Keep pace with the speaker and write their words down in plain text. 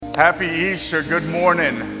Happy Easter. Good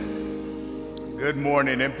morning. Good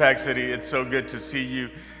morning, Impact City. It's so good to see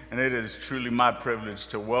you, and it is truly my privilege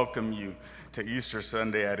to welcome you to Easter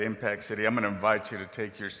Sunday at Impact City. I'm going to invite you to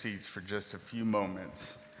take your seats for just a few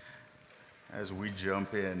moments as we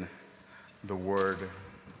jump in the Word.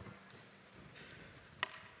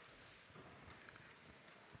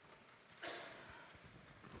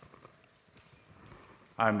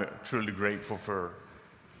 I'm truly grateful for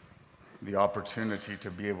the opportunity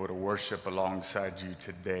to be able to worship alongside you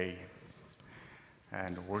today.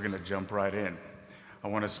 And we're going to jump right in. I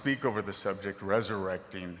want to speak over the subject,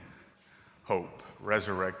 resurrecting hope.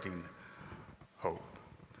 Resurrecting hope.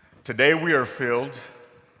 Today we are filled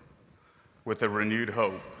with a renewed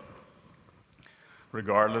hope,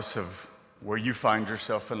 regardless of where you find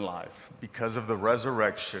yourself in life. Because of the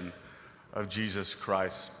resurrection of Jesus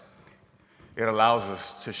Christ, it allows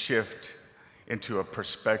us to shift into a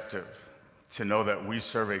perspective to know that we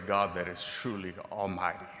serve a God that is truly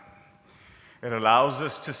almighty. It allows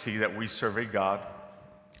us to see that we serve a God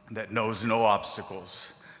that knows no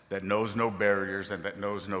obstacles, that knows no barriers, and that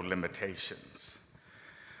knows no limitations.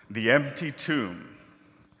 The empty tomb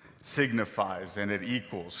signifies and it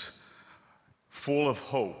equals full of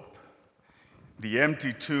hope. The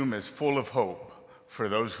empty tomb is full of hope for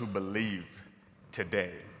those who believe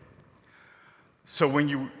today. So when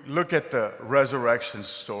you look at the resurrection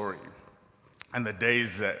story and the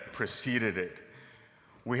days that preceded it,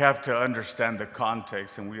 we have to understand the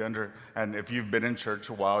context, and if you've been in church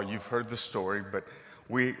a while, you've heard the story, but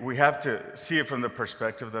we have to see it from the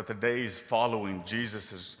perspective that the days following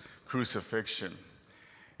Jesus' crucifixion,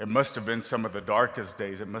 it must have been some of the darkest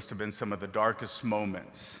days, it must have been some of the darkest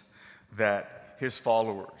moments that his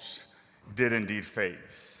followers did indeed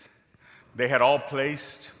face. They had all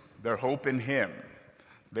placed their hope in him.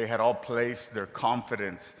 They had all placed their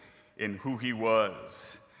confidence in who he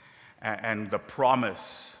was and the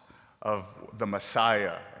promise of the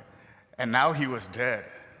Messiah. And now he was dead.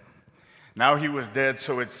 Now he was dead,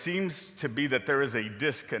 so it seems to be that there is a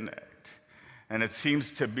disconnect. And it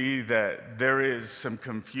seems to be that there is some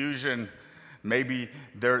confusion. Maybe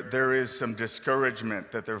there is some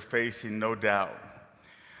discouragement that they're facing, no doubt.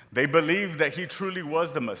 They believed that he truly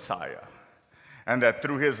was the Messiah and that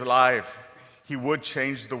through his life, he would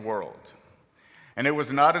change the world. And it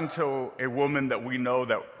was not until a woman that we know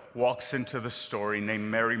that walks into the story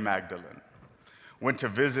named Mary Magdalene went to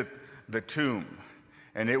visit the tomb.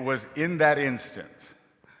 And it was in that instant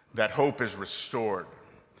that hope is restored.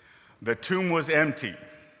 The tomb was empty.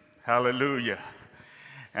 Hallelujah.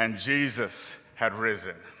 And Jesus had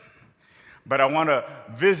risen. But I want to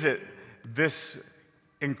visit this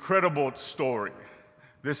incredible story,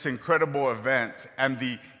 this incredible event, and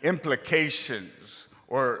the implications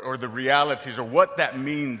or the realities or what that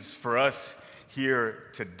means for us here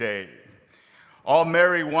today. All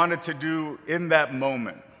Mary wanted to do in that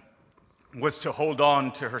moment was to hold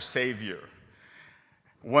on to her Savior.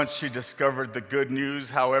 Once she discovered the good news,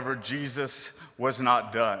 however, Jesus was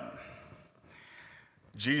not done.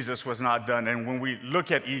 Jesus was not done. And when we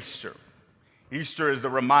look at Easter, Easter is the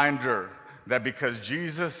reminder that because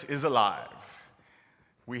Jesus is alive,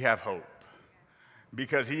 we have hope.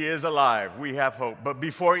 Because he is alive, we have hope. But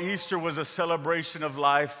before Easter was a celebration of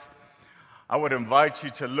life, I would invite you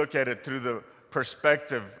to look at it through the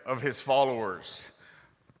perspective of his followers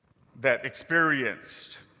that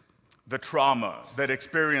experienced the trauma, that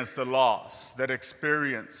experienced the loss, that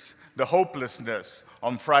experienced the hopelessness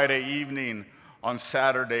on Friday evening, on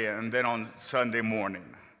Saturday, and then on Sunday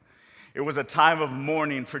morning. It was a time of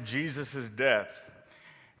mourning for Jesus' death.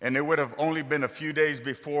 And it would have only been a few days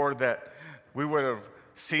before that we would have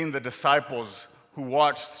seen the disciples who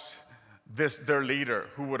watched their leader,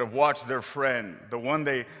 who would have watched their friend, the one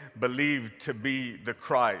they believed to be the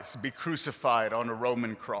Christ, be crucified on a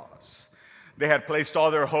Roman cross. They had placed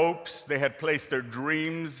all their hopes, they had placed their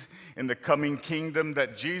dreams in the coming kingdom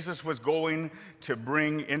that Jesus was going to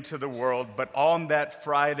bring into the world. But on that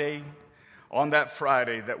Friday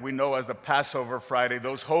that we know as the Passover Friday,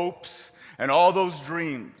 those hopes and all those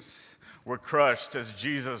dreams were crushed as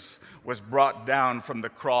Jesus was brought down from the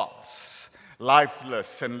cross,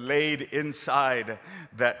 lifeless and laid inside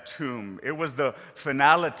that tomb. It was the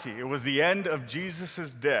finality, it was the end of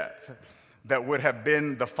Jesus' death that would have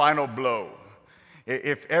been the final blow.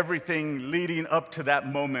 If everything leading up to that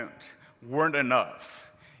moment weren't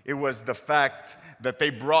enough, it was the fact that they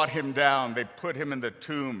brought him down, they put him in the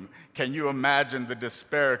tomb. Can you imagine the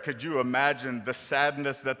despair? Could you imagine the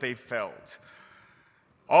sadness that they felt?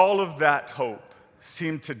 All of that hope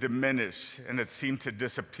seemed to diminish and it seemed to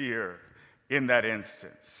disappear in that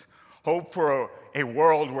instance. Hope for a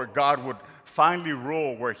world where God would finally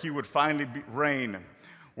rule, where he would finally reign,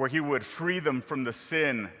 where he would free them from the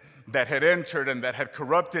sin that had entered and that had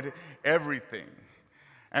corrupted everything.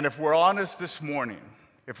 And if we're honest this morning,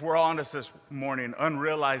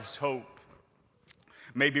 unrealized hope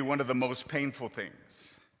may be one of the most painful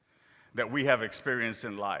things that we have experienced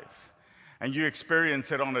in life. And you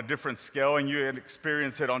experience it on a different scale, and you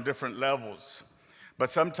experience it on different levels. But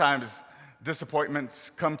sometimes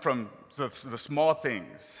disappointments come from the small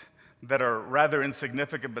things that are rather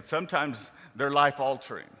insignificant, but sometimes they're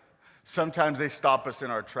life-altering. Sometimes they stop us in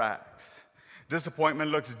our tracks. Disappointment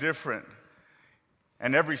looks different,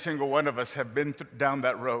 and every single one of us have been down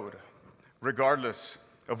that road, regardless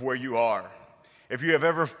of where you are. If you've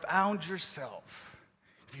ever found yourself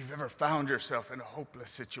in a hopeless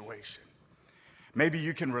situation, maybe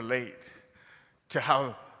you can relate to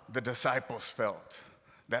how the disciples felt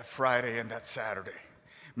that Friday and that Saturday.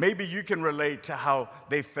 Maybe you can relate to how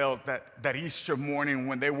they felt that Easter morning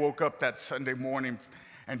when they woke up that Sunday morning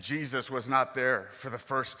and Jesus was not there for the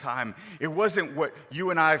first time. It wasn't what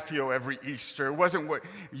you and I feel every Easter. It wasn't what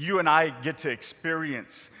you and I get to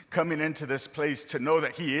experience coming into this place, to know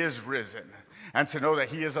that he is risen and to know that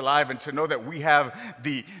he is alive and to know that we have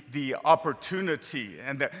the opportunity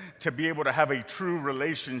and to be able to have a true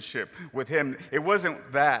relationship with him. It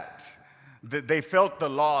wasn't that. They felt the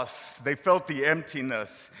loss, they felt the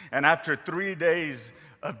emptiness, and after 3 days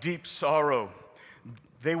of deep sorrow,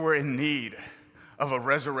 they were in need of a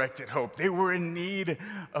resurrected hope. They were in need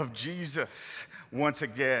of Jesus once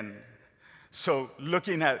again. So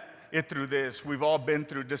looking at it through this, we've all been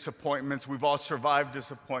through disappointments, we've all survived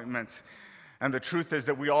disappointments, and the truth is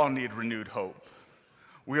that we all need renewed hope.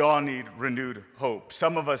 We all need renewed hope.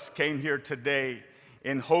 Some of us came here today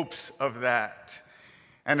in hopes of that.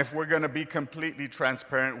 And if we're going to be completely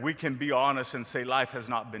transparent, we can be honest and say life has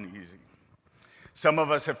not been easy. Some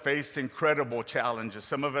of us have faced incredible challenges.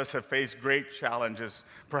 Some of us have faced great challenges.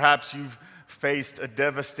 Perhaps you've faced a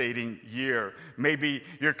devastating year. Maybe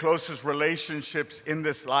your closest relationships in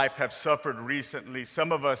this life have suffered recently.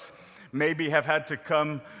 Some of us maybe have had to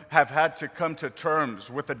come to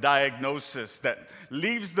terms with a diagnosis that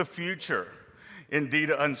leaves the future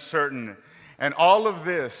indeed uncertain. And all of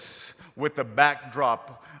this with the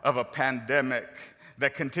backdrop of a pandemic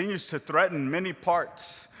that continues to threaten many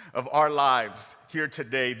parts of our lives here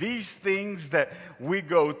today. These things that we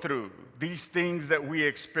go through, these things that we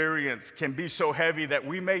experience can be so heavy that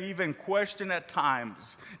we may even question at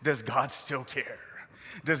times, does God still care?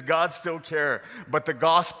 Does God still care? But the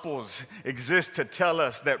Gospels exist to tell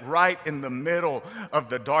us that right in the middle of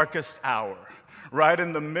the darkest hour, right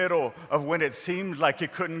in the middle of when it seemed like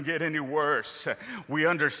it couldn't get any worse, we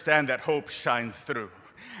understand that hope shines through.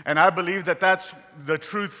 And I believe that that's the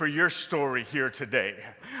truth for your story here today.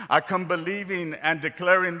 I come believing and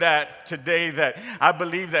declaring that today, that I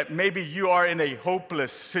believe that maybe you are in a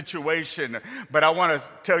hopeless situation, but I want to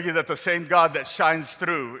tell you that the same God that shines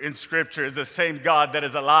through in Scripture is the same God that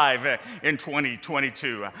is alive in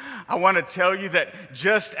 2022. I want to tell you that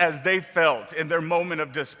just as they felt in their moment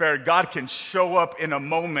of despair, God can show up in a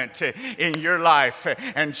moment in your life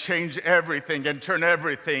and change everything and turn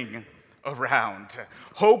everything around.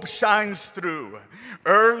 Hope shines through.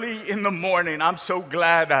 Early in the morning, I'm so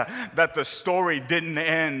glad that the story didn't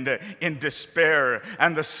end in despair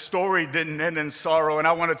and the story didn't end in sorrow. And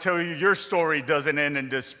I want to tell you, your story doesn't end in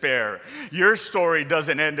despair. Your story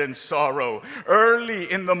doesn't end in sorrow.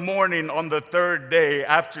 Early in the morning on the third day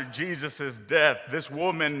after Jesus' death, this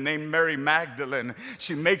woman named Mary Magdalene,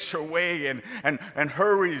 she makes her way and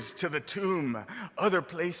hurries to the tomb. Other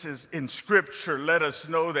places in Scripture let us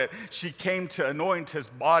know that she came to anoint his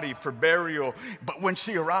body for burial. But when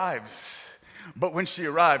she arrives,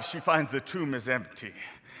 she finds the tomb is empty.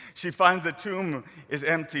 She finds the tomb is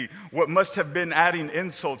empty. What must have been adding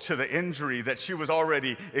insult to the injury that she was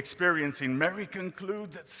already experiencing, Mary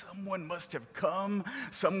concludes that someone must have come,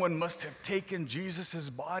 someone must have taken Jesus'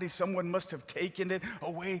 body, someone must have taken it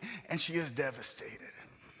away, and she is devastated.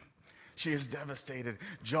 She is devastated.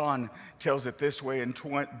 John tells it this way in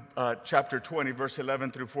chapter 20, verse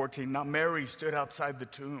 11 through 14. Now Mary stood outside the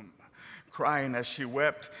tomb, crying. As she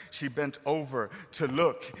wept, she bent over to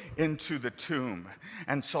look into the tomb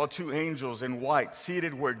and saw two angels in white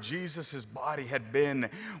seated where Jesus' body had been,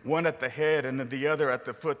 one at the head and the other at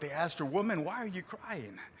the foot. They asked her, "Woman, why are you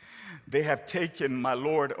crying?" "They have taken my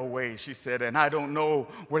Lord away," she said, "and I don't know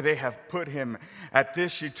where they have put him." At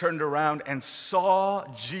this, she turned around and saw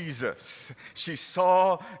Jesus. She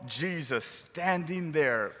saw Jesus standing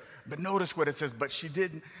there. But notice what it says, but she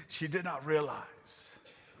did not realize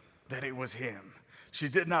that it was him. She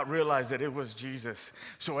did not realize that it was Jesus.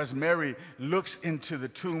 So as Mary looks into the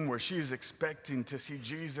tomb where she is expecting to see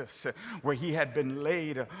Jesus, where he had been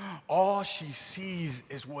laid, all she sees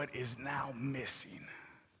is what is now missing.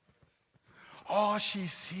 All she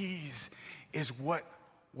sees is what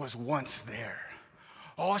was once there.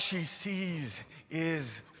 All she sees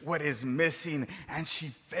is what is missing, and she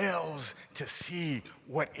fails to see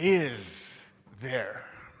what is there.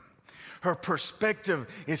 Her perspective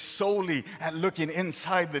is solely at looking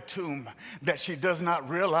inside the tomb, that she does not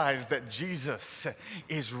realize that Jesus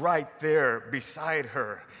is right there beside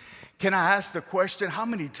her. Can I ask the question, how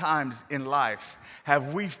many times in life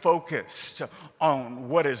have we focused on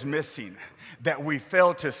what is missing, that we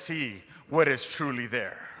fail to see what is truly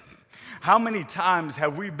there? How many times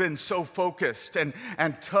have we been so focused and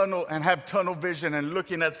have tunnel vision and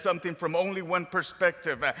looking at something from only one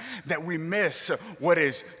perspective that we miss what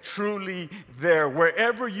is truly there?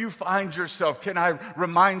 Wherever you find yourself, can I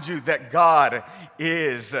remind you that God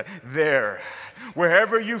is there?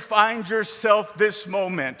 Wherever you find yourself this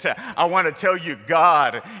moment, I want to tell you,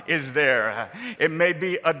 God is there. It may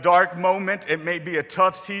be a dark moment, it may be a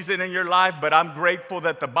tough season in your life, but I'm grateful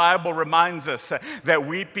that the Bible reminds us that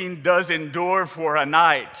weeping does endure for a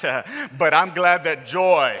night. But I'm glad that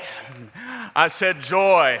joy, I said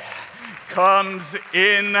joy, comes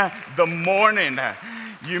in the morning.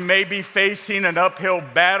 You may be facing an uphill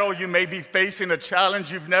battle. You may be facing a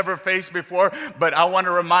challenge you've never faced before, but I want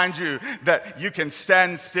to remind you that you can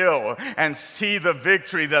stand still and see the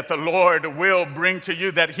victory that the Lord will bring to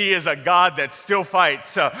you, that he is a God that still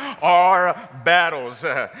fights our battles.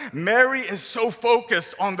 Mary is so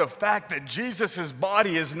focused on the fact that Jesus'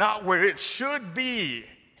 body is not where it should be,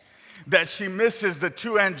 that she misses the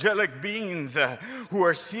two angelic beings who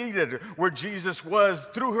are seated where Jesus was.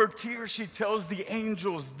 Through her tears, she tells the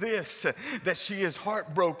angels this, that she is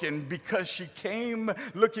heartbroken because she came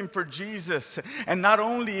looking for Jesus. And not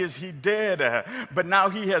only is he dead, but now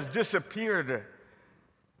he has disappeared.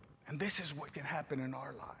 And this is what can happen in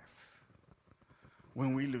our life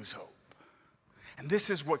when we lose hope. And this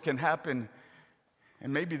is what can happen,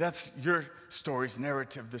 and maybe that's your story's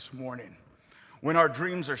narrative this morning, when our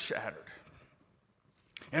dreams are shattered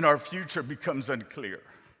and our future becomes unclear.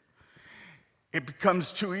 It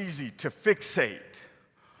becomes too easy to fixate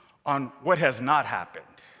on what has not happened.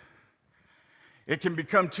 It can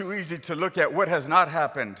become too easy to look at what has not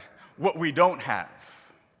happened, what we don't have,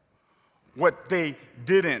 what they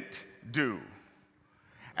didn't do,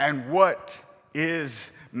 and what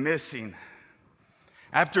is missing.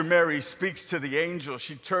 After Mary speaks to the angel,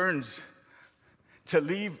 she turns to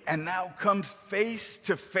leave and now comes face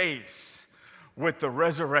to face with the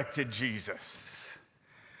resurrected Jesus.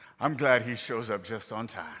 I'm glad he shows up just on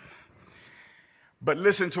time. But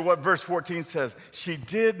listen to what verse 14 says. She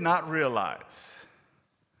did not realize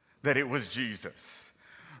that it was Jesus.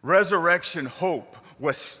 Resurrection hope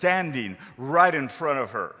was standing right in front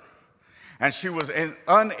of her, and she was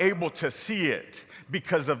unable to see it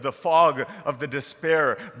because of the fog of the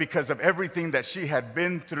despair, because of everything that she had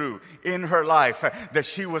been through in her life, that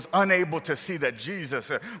she was unable to see that Jesus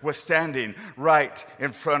was standing right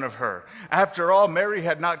in front of her. After all, Mary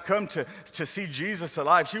had not come to see Jesus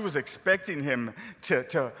alive. She was expecting him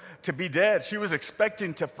to be dead. She was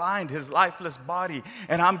expecting to find his lifeless body.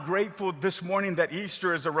 And I'm grateful this morning that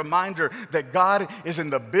Easter is a reminder that God is in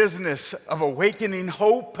the business of awakening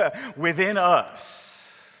hope within us.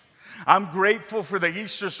 I'm grateful for the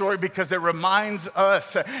Easter story because it reminds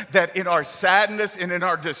us that in our sadness and in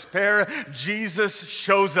our despair, Jesus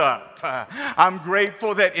shows up. I'm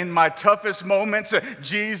grateful that in my toughest moments,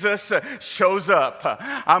 Jesus shows up.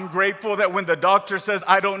 I'm grateful that when the doctor says,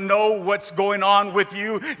 I don't know what's going on with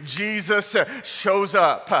you, Jesus shows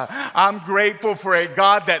up. I'm grateful for a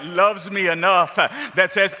God that loves me enough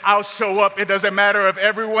that says, I'll show up. It doesn't matter if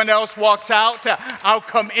everyone else walks out, I'll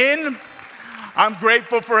come in. I'm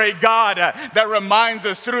grateful for a God that reminds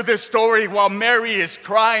us through this story while Mary is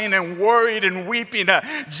crying and worried and weeping,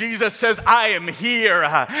 Jesus says, I am here.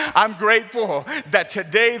 I'm grateful that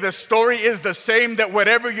today the story is the same, that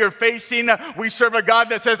whatever you're facing, we serve a God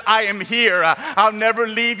that says, I am here. I'll never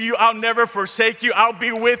leave you. I'll never forsake you. I'll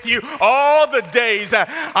be with you all the days.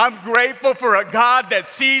 I'm grateful for a God that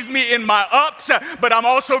sees me in my ups, but I'm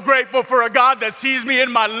also grateful for a God that sees me in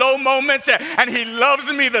my low moments, and he loves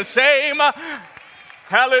me the same.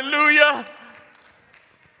 Hallelujah.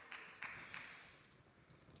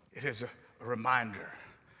 It is a reminder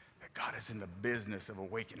that God is in the business of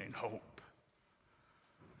awakening hope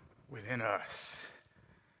within us.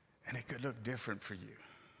 And it could look different for you.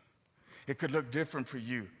 It could look different for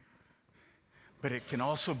you, but it can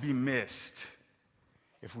also be missed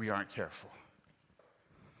if we aren't careful.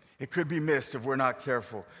 It could be missed if we're not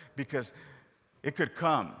careful, because it could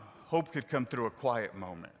come. Hope could come through a quiet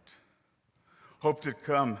moment. Hope could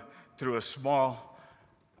come through a small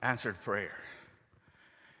answered prayer.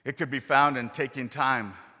 It could be found in taking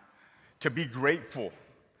time to be grateful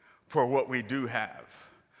for what we do have,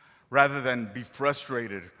 rather than be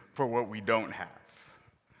frustrated for what we don't have.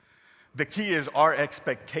 The key is our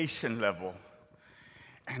expectation level.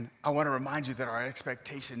 And I want to remind you that our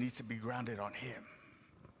expectation needs to be grounded on Him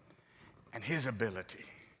and His ability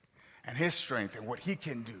and His strength and what He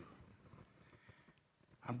can do.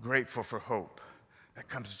 I'm grateful for hope that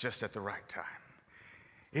comes just at the right time.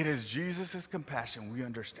 It is Jesus' compassion we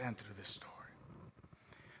understand through this story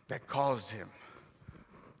that caused Him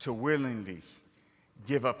to willingly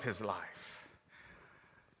give up His life.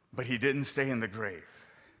 But He didn't stay in the grave.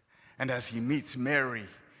 And as He meets Mary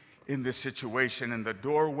in this situation, in the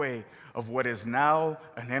doorway of what is now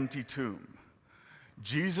an empty tomb,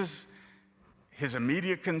 Jesus, His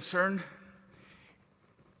immediate concern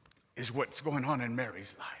is what's going on in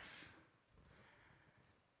Mary's life.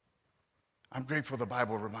 I'm grateful the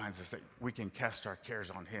Bible reminds us that we can cast our cares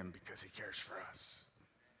on Him because He cares for us.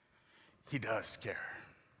 He does care.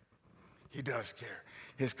 He does care.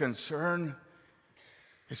 His concern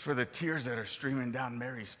is for the tears that are streaming down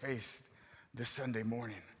Mary's face this Sunday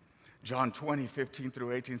morning. John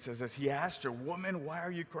 20:15-18 says this. He asked her, "Woman, why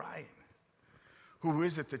are you crying? Who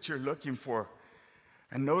is it that you're looking for?"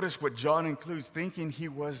 And notice what John includes. Thinking he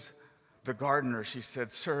was the gardener, she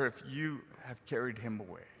said, "Sir, if you have carried him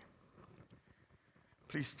away,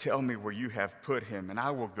 please tell me where you have put him, and I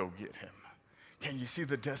will go get him." Can you see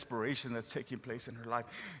the desperation that's taking place in her life?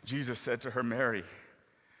 Jesus said to her, "Mary."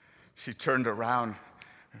 She turned around,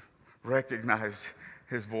 recognized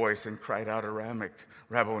His voice, and cried out Aramaic,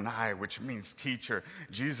 "Rabboni," which means teacher.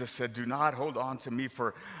 Jesus said, "Do not hold on to me,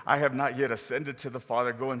 for I have not yet ascended to the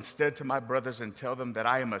Father. Go instead to my brothers and tell them that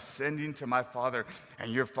I am ascending to my Father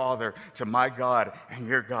and your Father, to my God and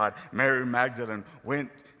your God." Mary Magdalene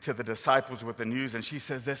went to the disciples with the news, and she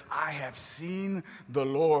says this, "I have seen the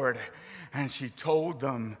Lord." And she told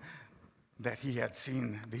them that He had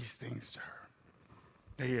seen these things to her.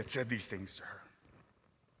 That He had said these things to her.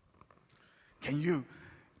 Can you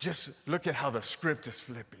just look at how the script is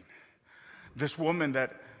flipping? This woman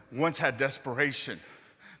that once had desperation,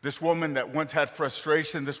 this woman that once had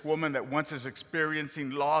frustration, this woman that once is experiencing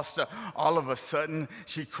loss, all of a sudden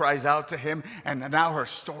she cries out to Him, and now her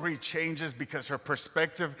story changes because her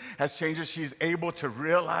perspective has changed. She's able to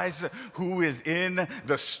realize who is in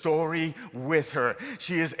the story with her.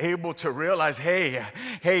 She is able to realize,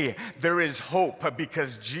 hey, there is hope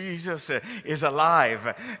because Jesus is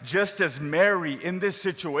alive. Just as Mary in this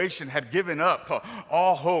situation had given up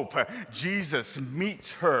all hope, Jesus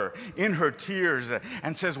meets her in her tears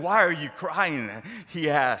and says, "Why are you crying?" He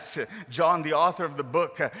asks. John, the author of the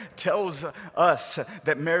book, tells us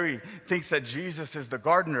that Mary thinks that Jesus is the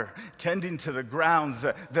gardener tending to the grounds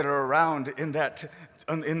that are around in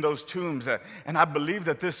those tombs. And I believe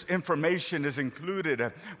that this information is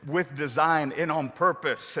included with design and on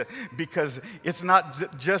purpose, because it's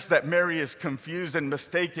not just that Mary is confused and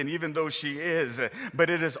mistaken, even though she is, but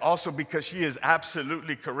it is also because she is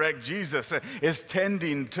absolutely correct. Jesus is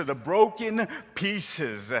tending to the broken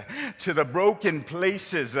pieces, to the broken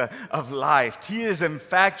places of life. He is in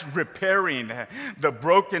fact repairing the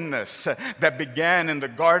brokenness that began in the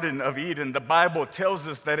Garden of Eden. The Bible tells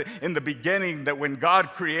us that in the beginning, that when God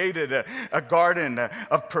created a garden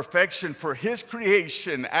of perfection for His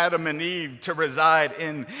creation, Adam and Eve, to reside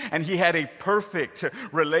in, and He had a perfect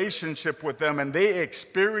relationship with them, and they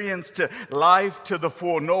experienced life to the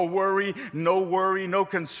full. No worry, no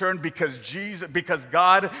concern, because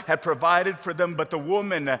God had provided for them. But the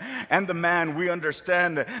woman and the man, we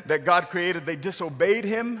understand that God created, they disobeyed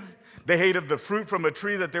Him. They ate of the fruit from a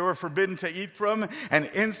tree that they were forbidden to eat from, and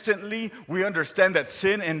instantly we understand that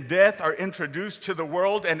sin and death are introduced to the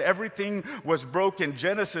world, and everything was broken.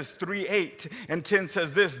 Genesis 3:8 and 10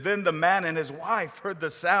 says this, "Then the man and his wife heard the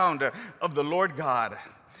sound of the Lord God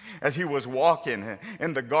as He was walking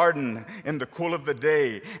in the garden in the cool of the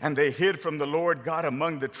day, and they hid from the Lord God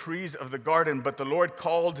among the trees of the garden. But the Lord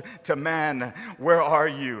called to man, 'Where are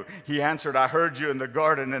you?' He answered, 'I heard you in the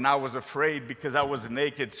garden, and I was afraid because I was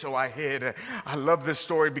naked, so I hid.'" I love this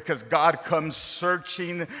story because God comes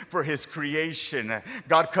searching for His creation.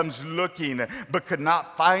 God comes looking, but could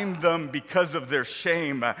not find them because of their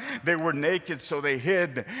shame. They were naked, so they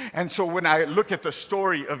hid. And so when I look at the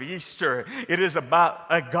story of Easter, it is about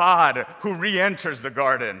a God God who re-enters the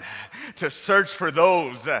garden to search for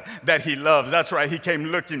those that he loves. That's right, he came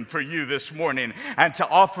looking for you this morning and to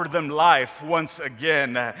offer them life once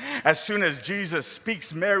again. As soon as Jesus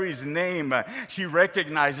speaks Mary's name, she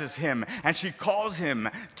recognizes him and she calls him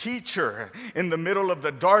teacher. In the middle of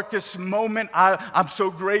the darkest moment, I'm so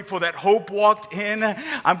grateful that hope walked in.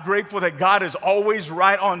 I'm grateful that God is always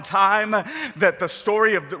right on time, that the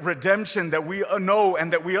story of the redemption that we know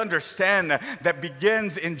and that we understand that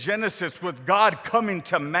begins in Genesis with God coming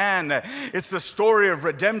to man. It's the story of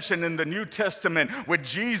redemption in the New Testament with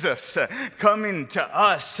Jesus coming to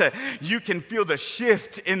us. You can feel the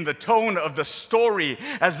shift in the tone of the story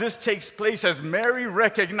as this takes place, as Mary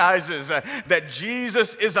recognizes that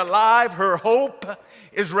Jesus is alive, her hope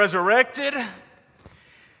is resurrected.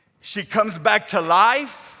 She comes back to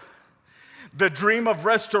life. The dream of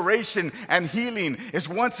restoration and healing is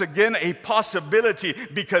once again a possibility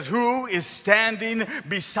because who is standing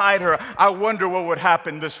beside her? I wonder what would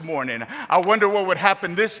happen this morning. I wonder what would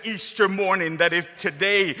happen this Easter morning that if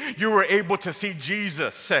today you were able to see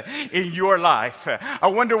Jesus in your life. I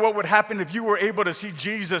wonder what would happen if you were able to see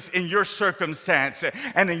Jesus in your circumstance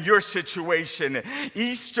and in your situation.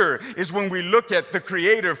 Easter is when we look at the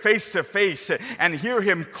Creator face to face and hear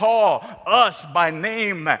him call us by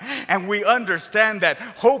name, and we understand that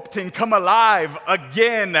hope can come alive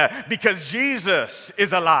again because Jesus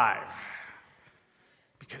is alive.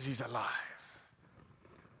 Because he's alive.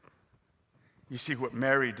 You see, what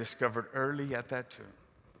Mary discovered early at that tomb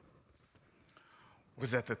was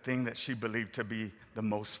that the thing that she believed to be the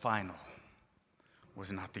most final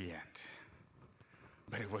was not the end,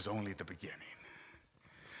 but it was only the beginning.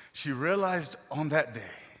 She realized on that day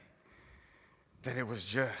that it was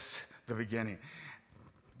just the beginning.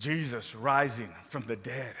 Jesus rising from the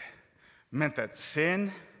dead meant that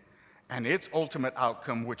sin and its ultimate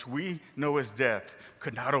outcome, which we know as death,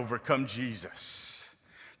 could not overcome Jesus.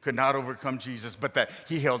 Could not overcome Jesus, but that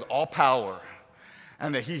he held all power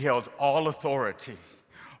and that he held all authority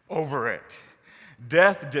over it.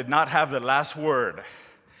 Death did not have the last word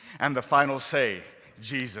and the final say.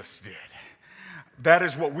 Jesus did. That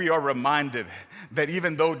is what we are reminded, that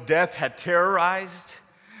even though death had terrorized,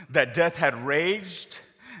 that death had raged,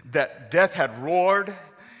 that death had roared,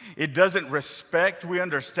 it doesn't respect, we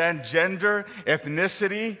understand, gender,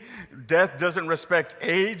 ethnicity. Death doesn't respect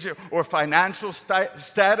age or financial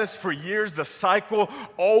status. For years, the cycle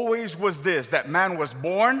always was this, that man was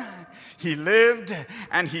born, he lived,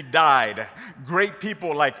 and he died. Great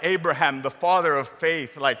people like Abraham, the father of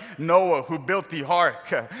faith, like Noah, who built the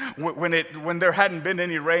ark when there hadn't been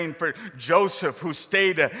any rain, for Joseph, who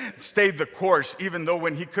stayed the course, even though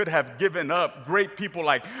when he could have given up. Great people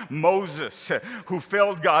like Moses, who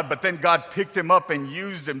failed God, but then God picked him up and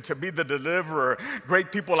used him to be the deliverer.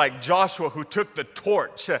 Great people like Joshua, who took the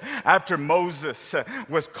torch after Moses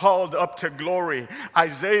was called up to glory.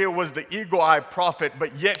 Isaiah was the eagle-eyed prophet,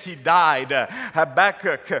 but yet he died.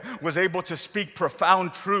 Habakkuk was able to speak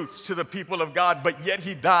profound truths to the people of God, but yet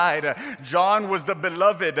he died. John was the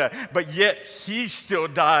beloved, but yet he still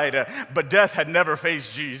died. But death had never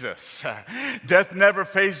faced Jesus. Death never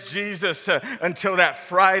faced Jesus until that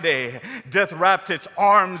Friday. Death wrapped its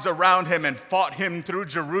arms around him and fought him through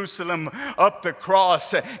Jerusalem, up the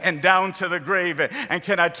cross and down to the grave. And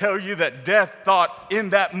can I tell you that death thought in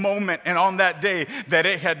that moment and on that day that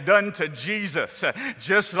it had done to Jesus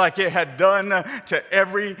just like it had done to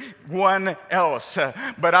everyone else.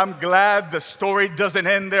 But I'm glad the story doesn't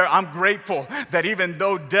end there. I'm grateful that even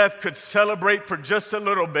though death could celebrate for just a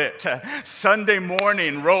little bit, Sunday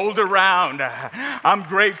morning rolled around. I'm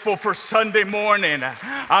grateful for Sunday morning.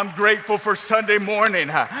 I'm grateful for Sunday morning.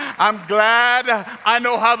 I'm glad I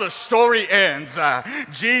know how the story ends.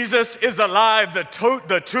 Jesus is alive.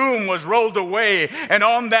 The tomb was rolled away. And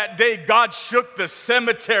on that day, God shook the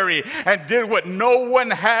cemetery and did what no one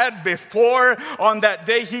had before. On that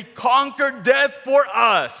day, he conquered death for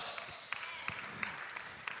us.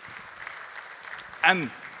 And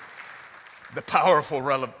the powerful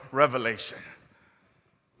revelation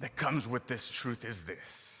that comes with this truth is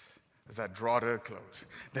this, as I draw to a close,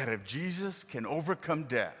 that if Jesus can overcome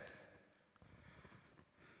death,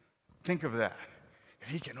 think of that. If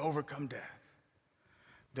he can overcome death,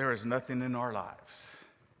 there is nothing in our lives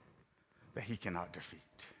that he cannot defeat.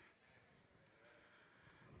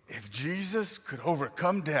 If Jesus could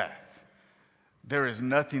overcome death, there is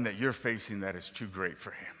nothing that you're facing that is too great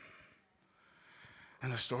for him.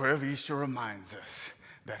 And the story of Easter reminds us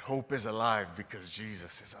that hope is alive because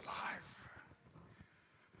Jesus is alive.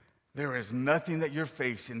 There is nothing that you're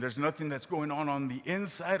facing, there's nothing that's going on the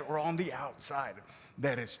inside or on the outside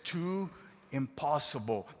that is too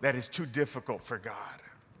impossible, that is too difficult for God.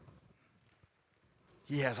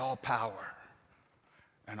 He has all power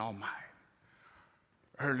and all might.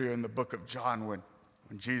 Earlier in the book of John, when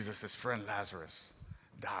Jesus, his friend Lazarus,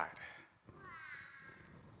 died,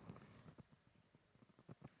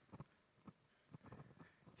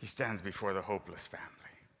 he stands before the hopeless family.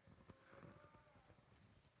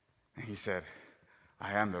 And he said,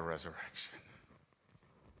 I am the resurrection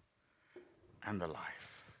and the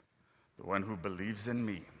life. The one who believes in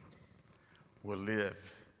me will live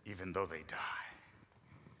even though they die.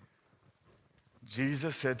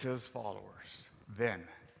 Jesus said to his followers then,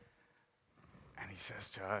 and he says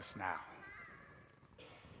to us now,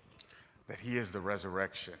 that he is the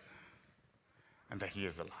resurrection and that he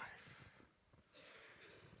is the life.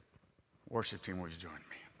 Worship team, will you join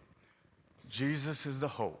me? Jesus is the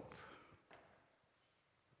hope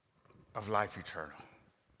of life eternal.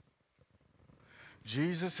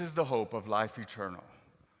 Jesus is the hope of life eternal.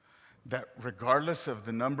 That regardless of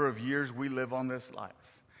the number of years we live on this life,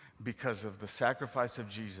 because of the sacrifice of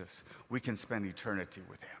Jesus, we can spend eternity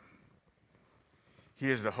with him.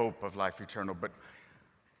 He is the hope of life eternal. But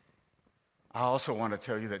I also want to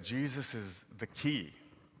tell you that Jesus is the key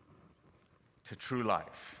to true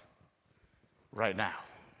life right now.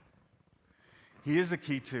 He is the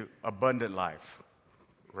key to abundant life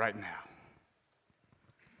right now.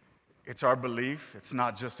 It's our belief. It's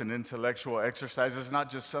not just an intellectual exercise. It's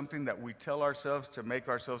not just something that we tell ourselves to make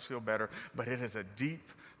ourselves feel better, but it is a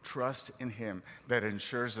deep trust in him that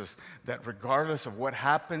ensures us that regardless of what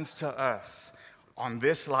happens to us on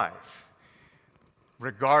this life,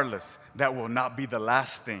 regardless, that will not be the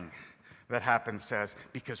last thing that happens to us,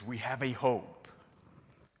 because we have a hope,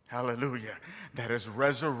 hallelujah, that is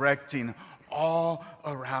resurrecting all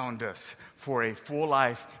around us for a full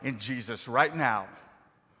life in Jesus right now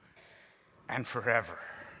and forever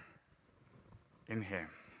in him.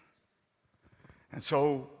 And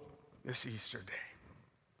so this Easter day,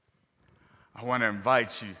 I want to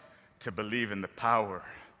invite you to believe in the power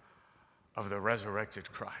of the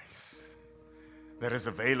resurrected Christ that is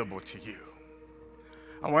available to you.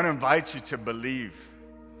 I want to invite you to believe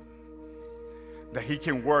that he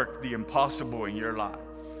can work the impossible in your life.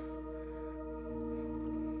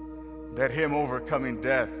 That him overcoming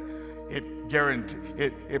death,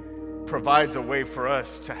 it provides a way for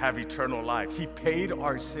us to have eternal life. He paid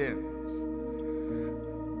our sins.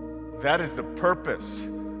 That is the purpose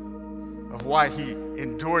of why he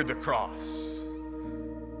endured the cross.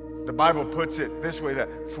 The Bible puts it this way, that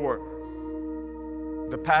for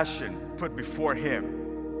the passion put before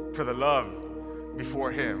him, for the love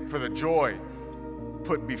before him, for the joy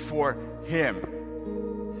put before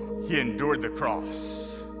him, he endured the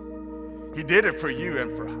cross. He did it for you and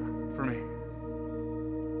for me.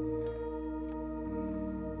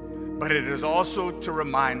 But it is also to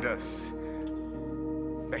remind us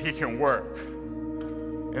that he can work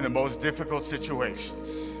in the most difficult situations.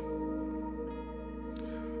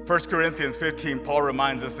 1 Corinthians 15, Paul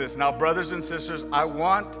reminds us this. Now, brothers and sisters, I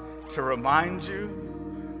want to remind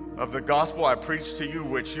you of the gospel I preached to you,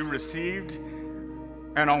 which you received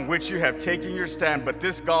and on which you have taken your stand. But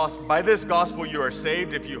by this gospel you are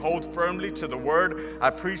saved, if you hold firmly to the word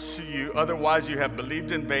I preached to you. Otherwise you have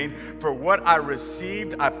believed in vain. For what I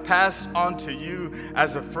received I passed on to you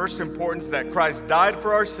as of first importance, that Christ died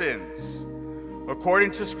for our sins,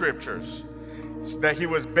 according to scriptures, that he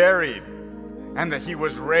was buried, and that he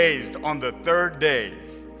was raised on the third day.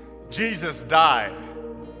 Jesus died.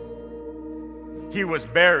 He was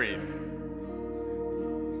buried,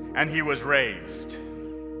 and he was raised.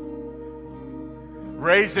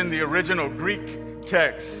 Raised in the original Greek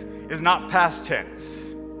text is not past tense.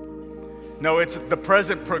 No, it's the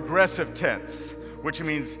present progressive tense, which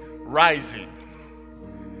means rising.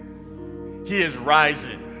 He is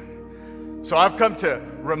rising. So I've come to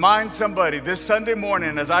remind somebody this Sunday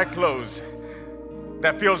morning as I close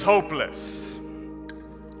that feels hopeless.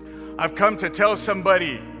 I've come to tell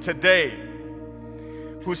somebody today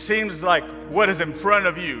who seems like what is in front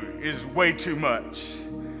of you is way too much.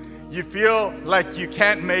 You feel like you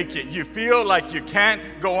can't make it. You feel like you can't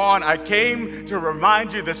go on. I came to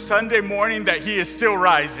remind you this Sunday morning that he is still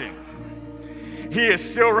rising. He is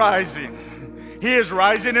still rising. He is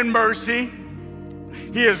rising in mercy.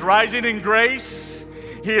 He is rising in grace.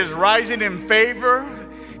 He is rising in favor.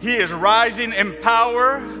 He is rising in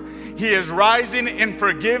power. He is rising in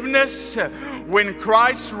forgiveness. When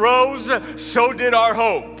Christ rose, so did our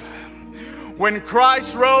hope. When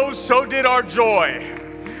Christ rose, so did our joy.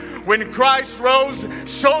 When Christ rose,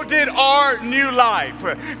 so did our new life.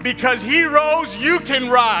 Because he rose, you can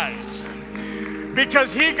rise.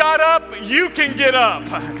 Because he got up, you can get up.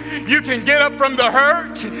 You can get up from the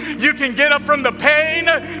hurt. You can get up from the pain.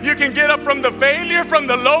 You can get up from the failure, from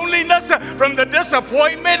the loneliness, from the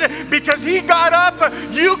disappointment. Because he got up,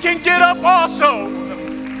 you can get up also.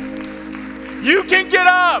 You can get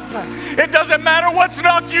up. It doesn't matter what's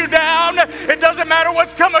knocked you down. It doesn't matter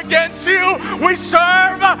what's come against you. We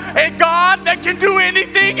serve a God that can do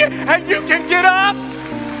anything, and you can get up.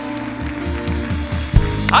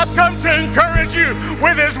 I've come to encourage you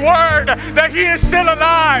with his word that he is still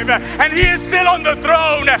alive and he is still on the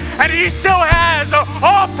throne and he still has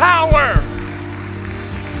all power.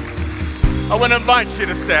 I want to invite you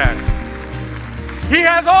to stand. He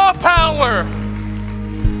has all power.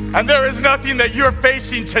 And there is nothing that you're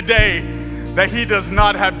facing today that he does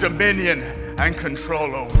not have dominion and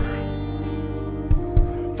control over.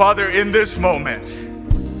 Father, in this moment,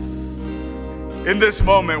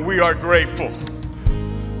 we are grateful.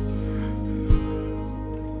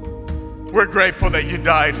 We're grateful that you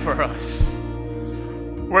died for us.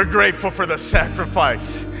 We're grateful for the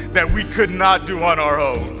sacrifice that we could not do on our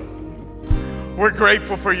own. We're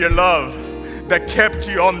grateful for your love that kept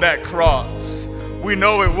you on that cross. We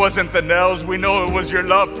know it wasn't the nails. We know it was your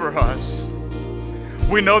love for us.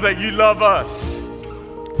 We know that you love us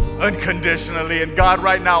unconditionally. And God,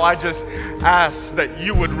 right now, I just ask that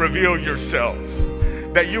you would reveal yourself,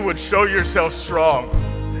 that you would show yourself strong,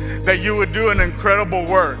 that you would do an incredible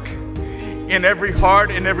work in every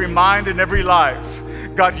heart, in every mind, in every life.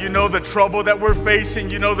 God, you know the trouble that we're facing.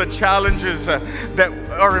 You know the challenges that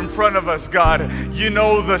are in front of us, God. You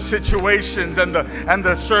know the situations and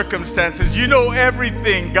the circumstances. You know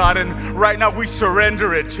everything, God, and right now we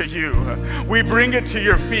surrender it to you. We bring it to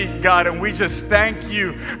your feet, God, and we just thank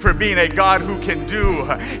you for being a God who can do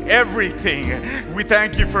everything. We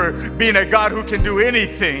thank you for being a God who can do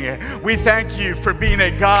anything. We thank you for being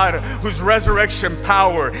a God whose resurrection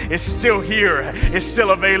power is still here, is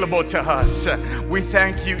still available to us. We thank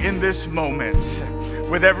you in this moment,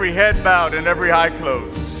 with every head bowed and every eye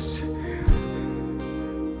closed.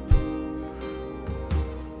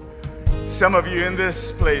 Some of you in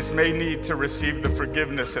this place may need to receive the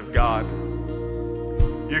forgiveness of God.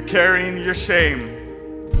 You're carrying your shame.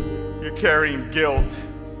 You're carrying guilt.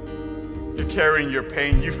 You're carrying your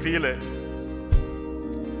pain. You feel it.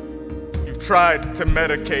 You've tried to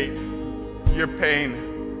medicate your pain,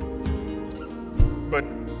 but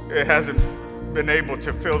it hasn't been able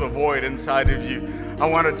to fill the void inside of you. I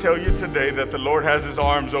want to tell you today that the Lord has his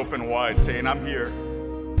arms open wide saying, I'm here.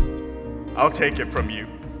 I'll take it from you.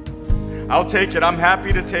 I'll take it. I'm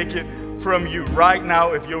happy to take it from you right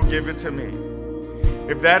now if you'll give it to me.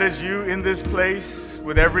 If that is you in this place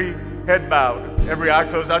with every head bowed, every eye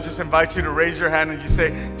closed, I'll just invite you to raise your hand and you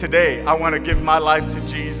say, today I want to give my life to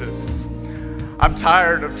Jesus. I'm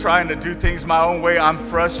tired of trying to do things my own way. I'm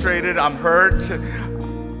frustrated. I'm hurt.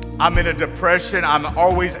 I'm in a depression. I'm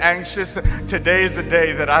always anxious. Today is the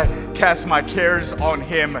day that I cast my cares on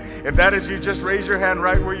him. If that is you, just raise your hand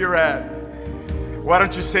right where you're at. Why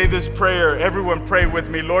don't you say this prayer? Everyone pray with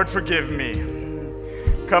me. Lord, forgive me.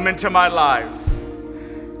 Come into my life.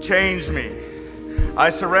 Change me.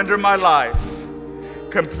 I surrender my life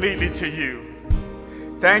completely to you.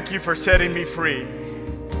 Thank you for setting me free.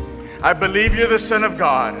 I believe you're the Son of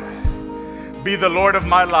God. Be the Lord of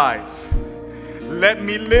my life. Let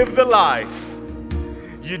me live the life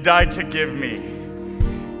you died to give me.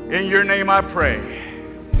 In your name I pray.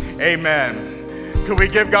 Amen. Could we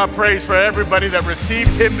give God praise for everybody that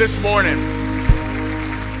received him this morning?